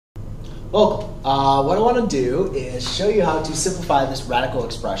Welcome. What I want to do is show you how to simplify this radical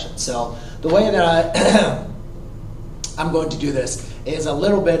expression. So the way that I'm going to do this is a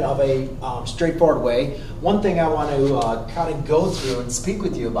little bit of a straightforward way. One thing I want to kind of go through and speak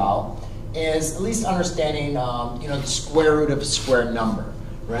with you about is at least understanding the square root of a square number,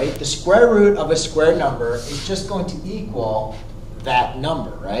 right? The square root of a square number is just going to equal that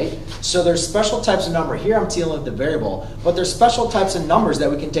number, right? So there's special types of number. Here I'm dealing with the variable, but there's special types of numbers that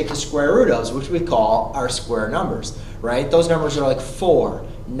we can take the square root of, which we call our square numbers, right? Those numbers are like 4,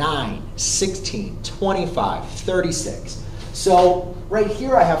 9, 16, 25, 36. So right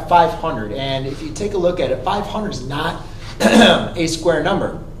here I have 500, and if you take a look at it, 500 is not a square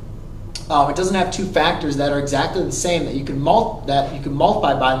number. It doesn't have two factors that are exactly the same that you can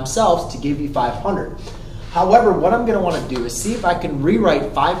multiply by themselves to give you 500. However, what I'm going to want to do is see if I can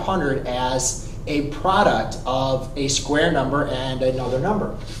rewrite 500 as a product of a square number and another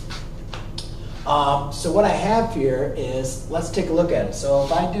number. So what I have here is, let's take a look at it. So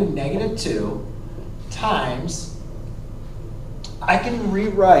if I do -2 times, I can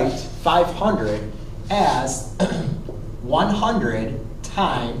rewrite 500 as 100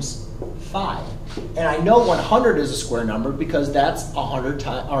 times 5. And I know 100 is a square number because that's 100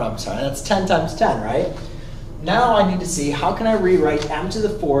 times, or I'm sorry, that's 10 times 10, right? Now I need to see how can I rewrite m to the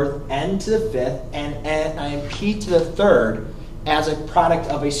 4th, n to the 5th, and p to the 3rd as a product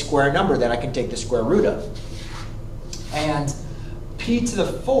of a square number that I can take the square root of. And m to the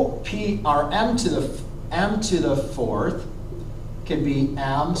 4th can be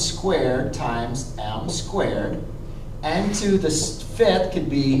m squared times m squared. N to the 5th could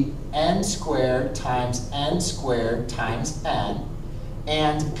be n squared times n squared times n.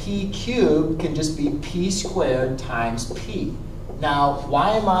 And p cubed can just be p squared times p. Now,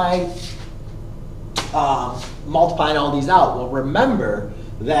 why am I multiplying all these out? Well, remember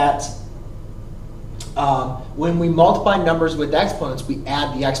that when we multiply numbers with exponents, we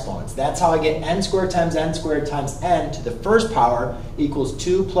add the exponents. That's how I get n squared times n to the first power equals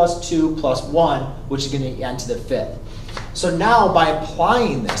 2 plus 2 plus 1, which is going to be n to the 5th. So now by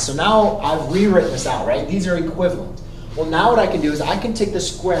applying this, so now I've rewritten this out, right? These are equivalent. Well, now what I can do is I can take the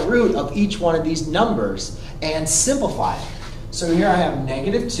square root of each one of these numbers and simplify it. So here I have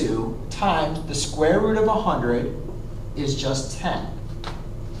 -2 times the square root of 100 is just 10.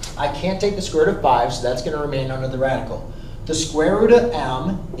 I can't take the square root of 5, so that's going to remain under the radical. The square root of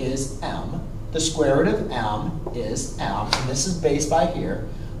m is m. The square root of m is m, and this is base by here.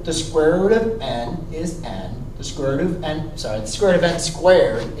 The square root of n is n. The square root of n, the square root of n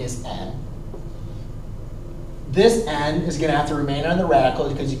squared is n. This n is going to have to remain on the radical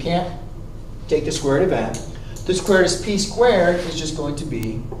because you can't take the square root of n. The square root of p squared is just going to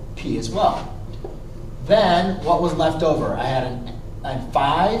be p as well. Then what was left over? I had a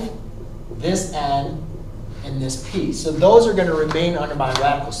 5, this n, and this p. So those are going to remain under my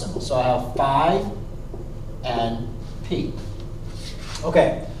radical symbol. So I have 5 and p.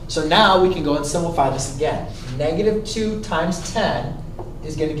 Okay, so now we can go and simplify this again. -2 times 10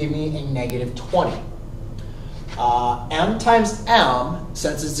 is going to give me a -20. M times m,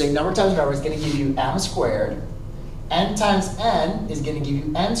 since it's a number times number, is going to give you m squared. N times n is going to give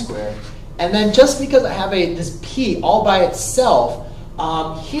you n squared. And then just because I have this p all by itself,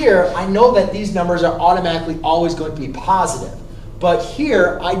 here I know that these numbers are automatically always going to be positive. But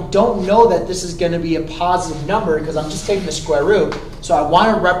here I don't know that this is going to be a positive number because I'm just taking the square root. So I want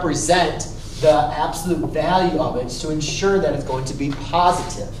to represent the absolute value of it to ensure that it's going to be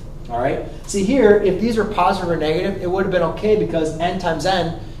positive. All right. See here, if these are positive or negative, it would have been okay because n times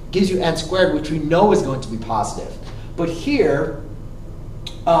n gives you n squared, which we know is going to be positive. But here,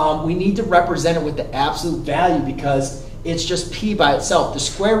 we need to represent it with the absolute value because it's just p by itself. The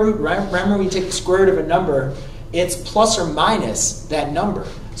square root, remember when you take the square root of a number, it's plus or minus that number.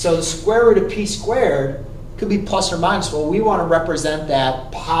 So the square root of p squared could be plus or minus. Well, we want to represent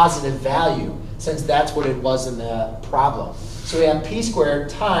that positive value since that's what it was in the problem. So we have p squared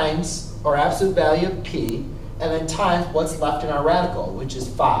times our absolute value of p, and then times what's left in our radical, which is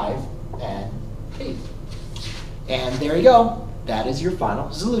 5 and p. And there you go. That is your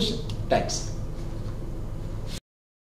final solution. Thanks.